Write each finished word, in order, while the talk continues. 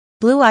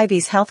Blue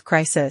Ivy's health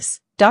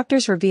crisis.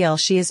 Doctors reveal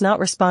she is not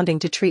responding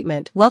to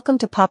treatment. Welcome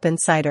to Pop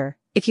Insider.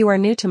 If you are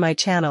new to my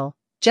channel,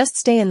 just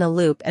stay in the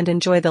loop and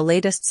enjoy the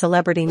latest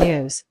celebrity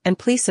news, and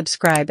please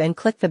subscribe and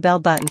click the bell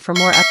button for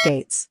more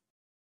updates.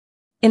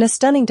 In a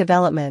stunning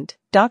development,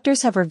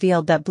 doctors have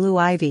revealed that Blue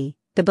Ivy,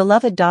 the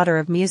beloved daughter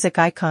of music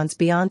icons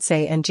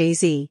Beyoncé and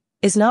Jay-Z,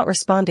 is not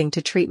responding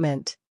to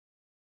treatment.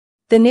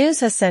 The news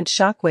has sent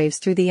shockwaves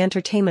through the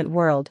entertainment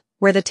world,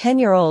 where the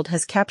 10-year-old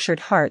has captured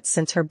hearts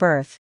since her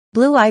birth.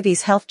 Blue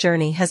Ivy's health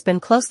journey has been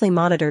closely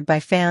monitored by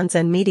fans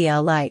and media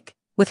alike,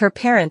 with her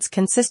parents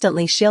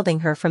consistently shielding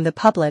her from the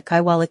public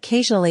eye while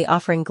occasionally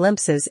offering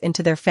glimpses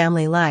into their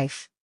family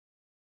life.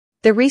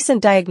 The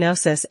recent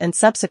diagnosis and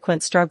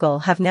subsequent struggle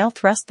have now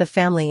thrust the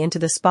family into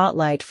the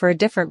spotlight for a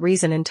different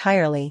reason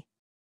entirely.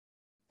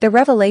 The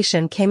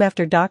revelation came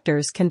after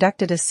doctors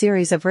conducted a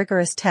series of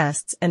rigorous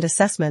tests and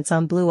assessments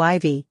on Blue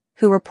Ivy,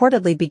 who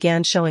reportedly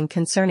began showing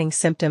concerning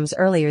symptoms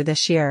earlier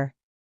this year.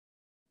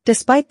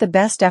 Despite the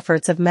best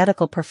efforts of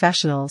medical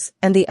professionals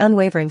and the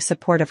unwavering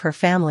support of her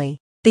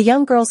family, the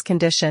young girl's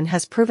condition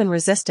has proven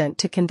resistant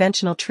to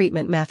conventional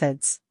treatment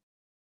methods.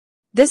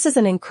 "This is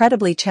an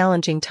incredibly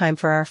challenging time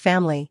for our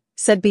family,"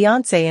 said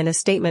Beyoncé in a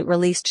statement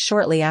released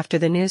shortly after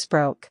the news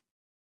broke.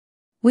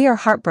 "We are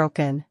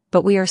heartbroken,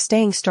 but we are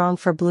staying strong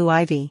for Blue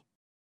Ivy.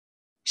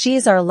 She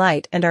is our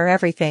light and our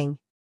everything."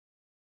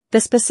 The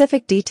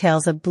specific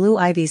details of Blue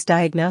Ivy's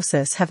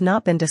diagnosis have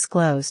not been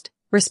disclosed,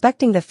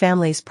 respecting the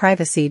family's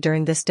privacy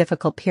during this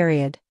difficult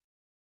period.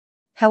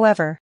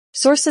 However,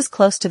 sources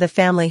close to the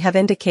family have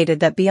indicated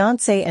that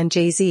Beyoncé and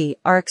Jay-Z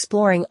are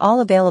exploring all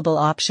available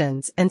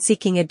options and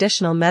seeking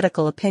additional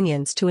medical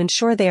opinions to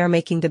ensure they are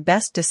making the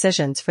best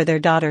decisions for their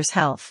daughter's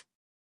health.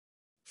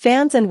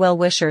 Fans and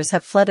well-wishers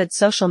have flooded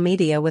social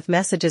media with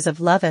messages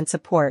of love and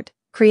support,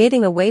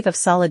 creating a wave of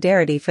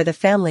solidarity for the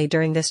family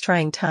during this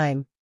trying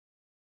time.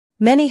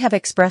 Many have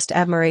expressed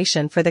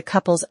admiration for the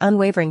couple's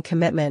unwavering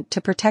commitment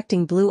to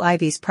protecting Blue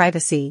Ivy's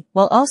privacy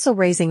while also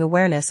raising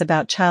awareness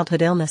about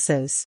childhood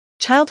illnesses.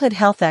 Childhood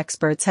health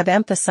experts have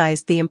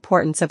emphasized the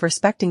importance of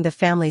respecting the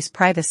family's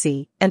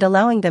privacy and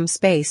allowing them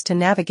space to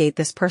navigate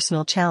this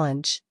personal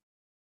challenge.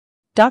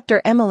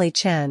 Dr. Emily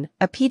Chen,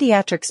 a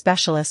pediatric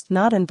specialist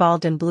not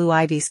involved in Blue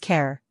Ivy's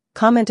care,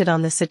 commented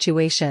on the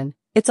situation.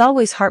 "It's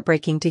always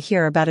heartbreaking to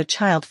hear about a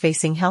child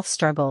facing health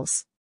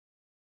struggles.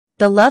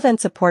 The love and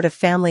support of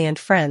family and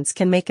friends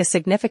can make a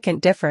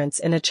significant difference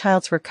in a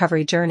child's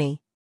recovery journey.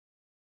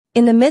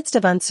 In the midst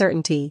of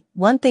uncertainty,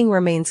 one thing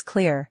remains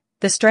clear: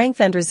 the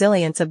strength and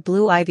resilience of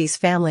Blue Ivy's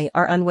family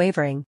are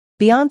unwavering."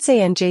 Beyoncé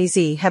and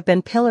Jay-Z have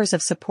been pillars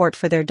of support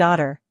for their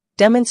daughter,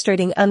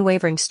 demonstrating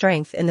unwavering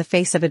strength in the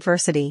face of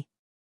adversity.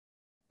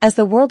 As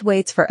the world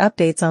waits for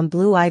updates on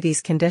Blue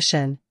Ivy's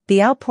condition,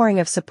 the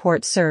outpouring of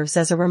support serves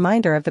as a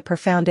reminder of the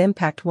profound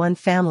impact one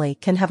family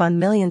can have on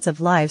millions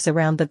of lives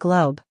around the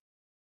globe.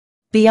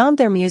 Beyond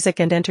their music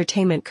and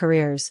entertainment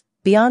careers,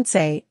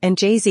 Beyoncé and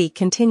Jay-Z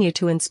continue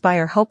to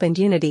inspire hope and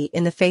unity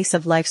in the face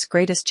of life's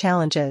greatest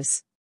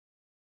challenges.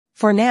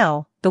 For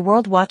now, the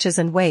world watches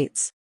and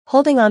waits,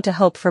 holding on to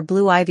hope for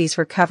Blue Ivy's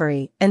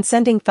recovery and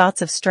sending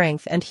thoughts of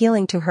strength and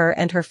healing to her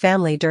and her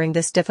family during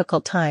this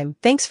difficult time.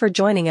 Thanks for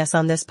joining us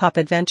on this pop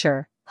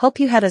adventure. Hope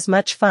you had as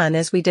much fun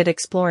as we did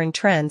exploring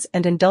trends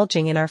and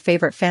indulging in our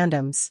favorite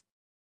fandoms.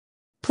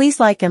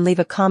 Please like and leave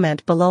a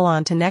comment below.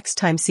 On to next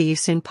time. See you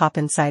soon, Pop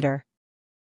Insider.